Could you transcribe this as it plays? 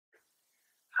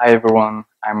Hi everyone,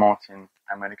 I'm Martin.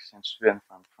 I'm an exchange student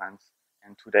from France,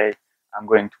 and today I'm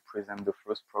going to present the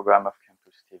first program of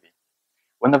Campus TV.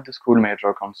 One of the school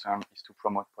major concerns is to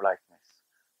promote politeness.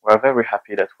 We are very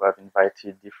happy that we have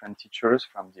invited different teachers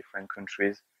from different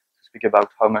countries to speak about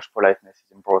how much politeness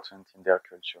is important in their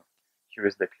culture. Here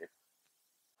is the clip.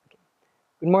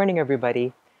 Good morning,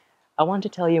 everybody. I want to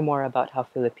tell you more about how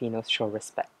Filipinos show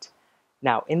respect.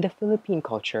 Now, in the Philippine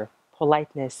culture,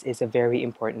 politeness is a very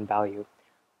important value.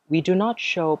 We do not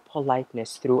show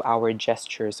politeness through our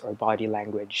gestures or body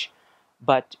language,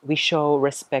 but we show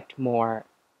respect more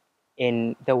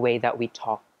in the way that we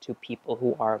talk to people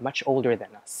who are much older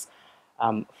than us.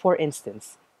 For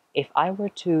instance, if I were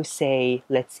to say,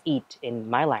 let's eat in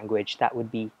my language, that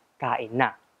would be kain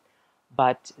na.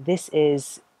 But this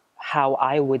is how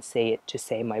I would say it to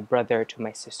say my brother, to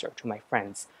my sister, to my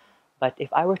friends. But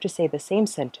if I were to say the same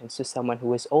sentence to someone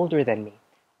who is older than me,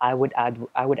 I would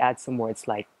add some words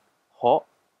like ho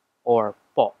or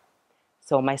po.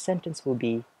 So my sentence will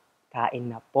be kain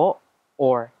na po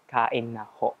or kain na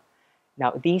ho.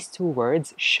 Now these two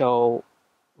words show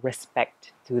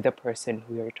respect to the person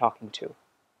who you're talking to.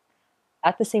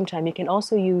 At the same time, you can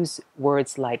also use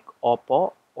words like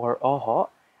opo or oho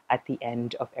at the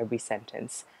end of every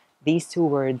sentence. These two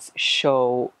words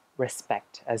show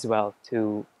respect as well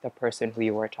to the person who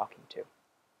you are talking to.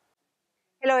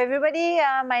 Hello everybody,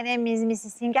 my name is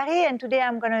Mrs. Sinkari, and today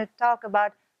I'm going to talk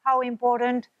about how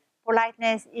important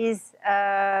politeness is,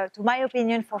 to my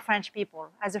opinion, for French people,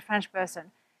 as a French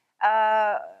person.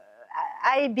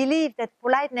 I believe that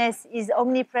politeness is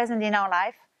omnipresent in our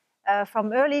life,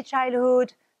 from early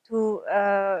childhood to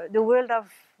the world of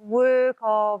work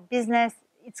or business.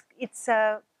 It's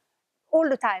all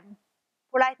the time.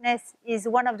 Politeness is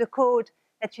one of the codes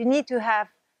that you need to have.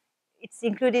 It's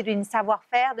included in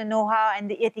savoir-faire, the know-how, and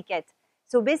the etiquette.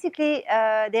 So basically,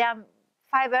 there are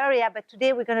 5 areas, but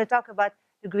today we're going to talk about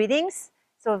the greetings.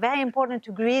 So very important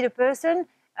to greet a person.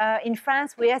 In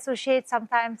France, we associate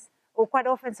sometimes, or quite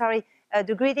often, sorry,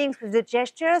 the greetings with the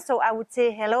gesture. So I would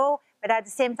say hello, but at the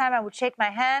same time, I would shake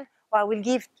my hand, or I will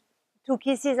give 2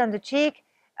 kisses on the cheek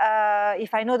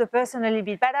if I know the person a little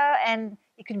bit better. And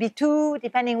it could be 2,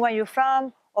 depending where you're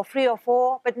from, or 3 or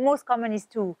 4, but most common is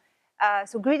 2.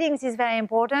 So greetings is very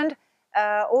important.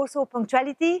 Also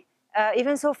punctuality.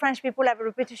 Even so, French people have a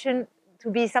reputation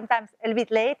to be sometimes a little bit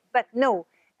late, but no,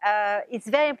 it's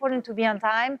very important to be on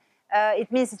time.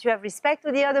 It means that you have respect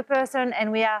to the other person,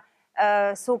 and we are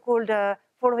so-called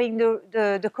following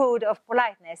the code of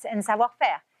politeness and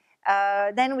savoir-faire.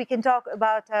 Then we can talk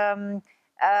about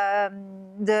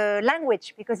the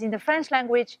language, because in the French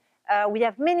language, we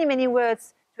have many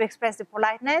words to express the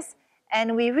politeness.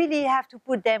 And we really have to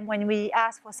put them when we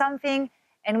ask for something,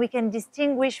 and we can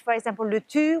distinguish, for example, the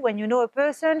tu when you know a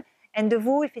person, and the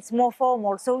vous if it's more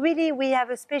formal. So really, we have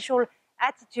a special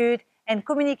attitude and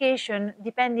communication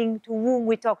depending to whom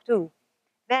we talk to.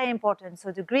 Very important.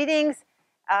 So the greetings,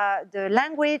 the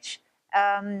language,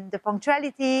 the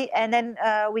punctuality, and then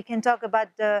we can talk about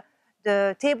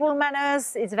the table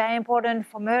manners. It's very important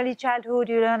from early childhood.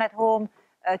 You learn at home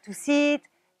to sit,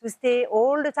 to stay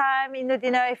all the time in the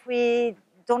dinner if we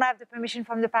don't have the permission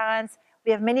from the parents.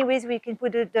 We have many ways we can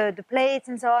put the plates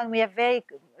and so on. We have a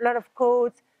lot of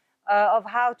codes of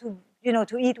how to,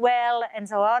 to eat well and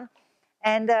so on.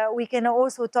 And we can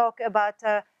also talk about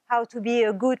how to be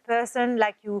a good person,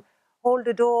 like you hold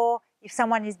the door if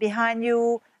someone is behind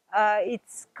you. It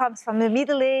comes from the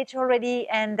Middle Age already,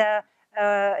 and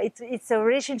it's a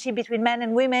relationship between men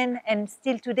and women, and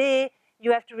still today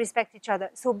you have to respect each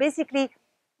other. So basically,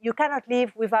 you cannot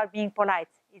live without being polite.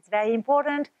 It's very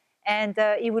important, and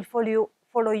it will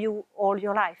follow you all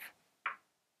your life.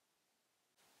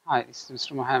 Hi, this is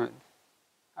Mr. Mohammed.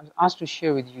 I was asked to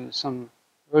share with you some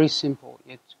very simple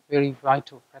yet very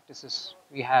vital practices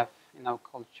we have in our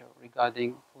culture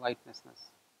regarding politeness.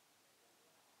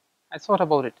 I thought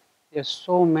about it. There are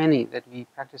so many that we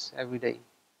practice every day.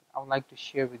 I would like to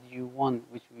share with you one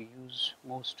which we use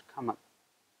most common.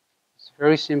 It's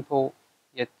very simple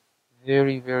yet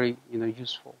very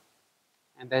useful,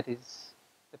 and that is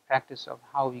the practice of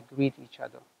how we greet each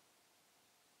other.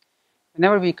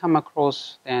 Whenever we come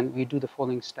across, then we do the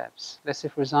following steps. Let's say,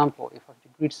 for example, if I have to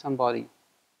greet somebody,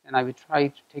 then I will try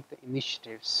to take the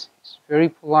initiatives. It's very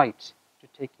polite to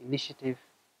take initiative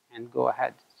and go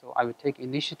ahead. So I will take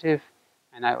initiative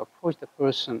and I approach the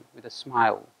person with a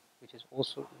smile, which is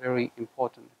also very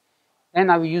important. Then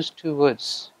I will use 2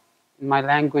 words. In my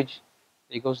language,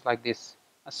 it goes like this: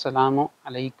 Assalamu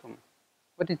alaikum.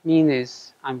 What it means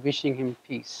is, I'm wishing him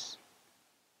peace.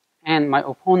 And my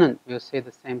opponent will say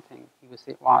the same thing. He will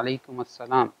say, Wa alaikum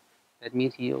assalam. That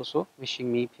means he also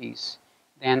wishing me peace.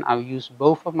 then I will use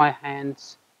both of my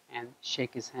hands and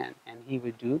shake his hand, and he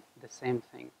will do the same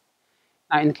thing.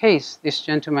 Now, in case this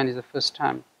gentleman is the first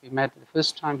time we met, the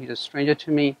first time he's a stranger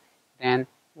to me, then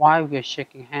while we are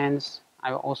shaking hands,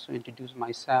 I will also introduce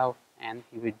myself, and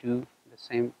he will do the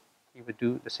same. He will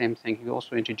do the same thing. He will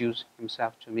also introduce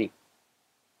himself to me.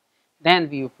 Then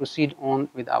we will proceed on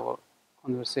with our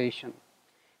conversation.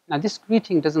 Now, this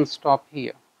greeting doesn't stop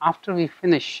here. After we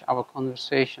finish our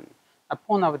conversation,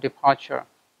 upon our departure,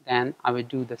 then I will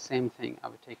do the same thing. I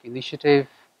will take initiative.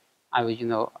 I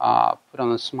will, put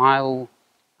on a smile.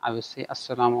 I will say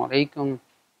Assalamu alaikum,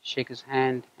 shake his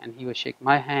hand, and he will shake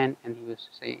my hand, and he will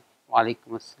say Wa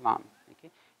alaikum assalam.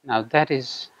 Okay? Now, that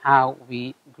is how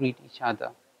we greet each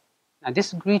other. Now,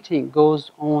 this greeting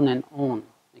goes on and on.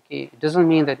 Okay? It doesn't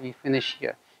mean that we finish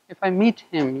here. If I meet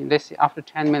him, let's say after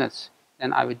 10 minutes,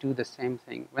 then I will do the same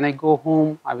thing. When I go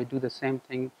home, I will do the same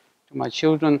thing to my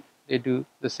children. They do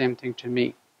the same thing to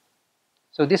me.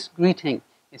 So this greeting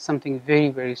is something very,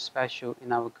 very special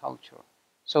in our culture.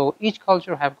 So each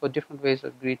culture have got different ways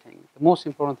of greeting. The most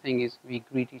important thing is we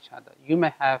greet each other. You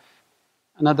may have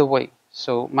another way.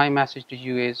 So my message to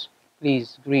you is,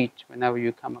 please greet whenever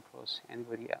you come across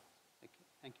anybody else. Okay.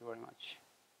 Thank you very much.